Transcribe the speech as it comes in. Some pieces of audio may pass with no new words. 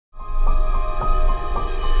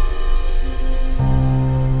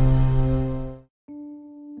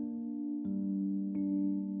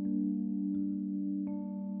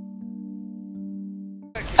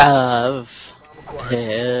I've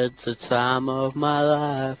had the time of my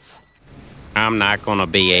life. I'm not gonna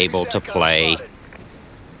be able to play.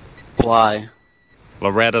 Why?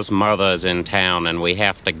 Loretta's mother is in town and we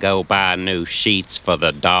have to go buy new sheets for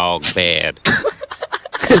the dog bed.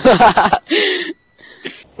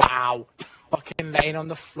 Wow. Fucking laying on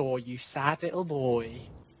the floor, you sad little boy.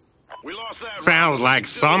 Sounds like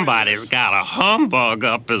somebody's got a humbug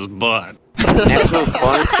up his butt. Necro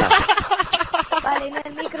pointer. Vale, en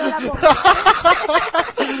el micro la pongo.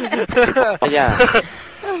 Yeah.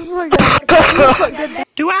 Oh my god.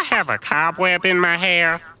 Do I have a cobweb in my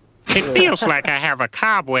hair? It feels like I have a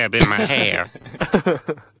cobweb in my hair.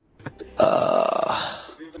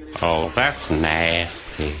 Oh, that's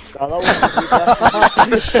nasty.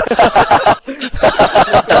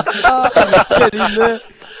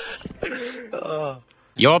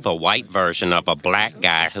 You're the white version of a black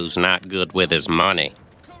guy who's not good with his money.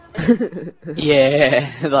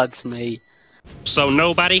 Yeah, that's me. So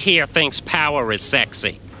nobody here thinks power is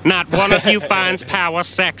sexy. Not one of you finds power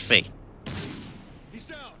sexy.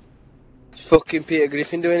 What's fucking Peter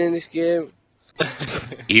Griffin doing in this game?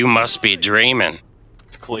 You must be dreaming.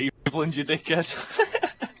 Cleveland, you dickhead.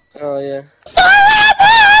 Oh yeah.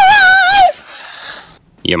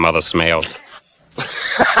 Your mother smells. Oh,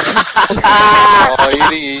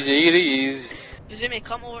 it is. Jayuzumi,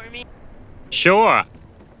 come over to me. Sure.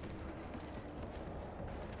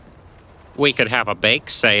 We could have a bake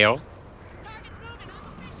sale.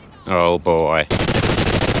 Oh boy.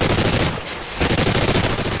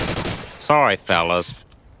 Sorry, fellas.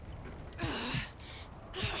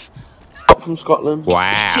 From Scotland.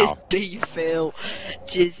 Wow. Just you fail.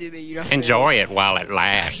 Jayuzumi, you're a Enjoy it while it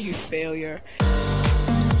lasts. You failure.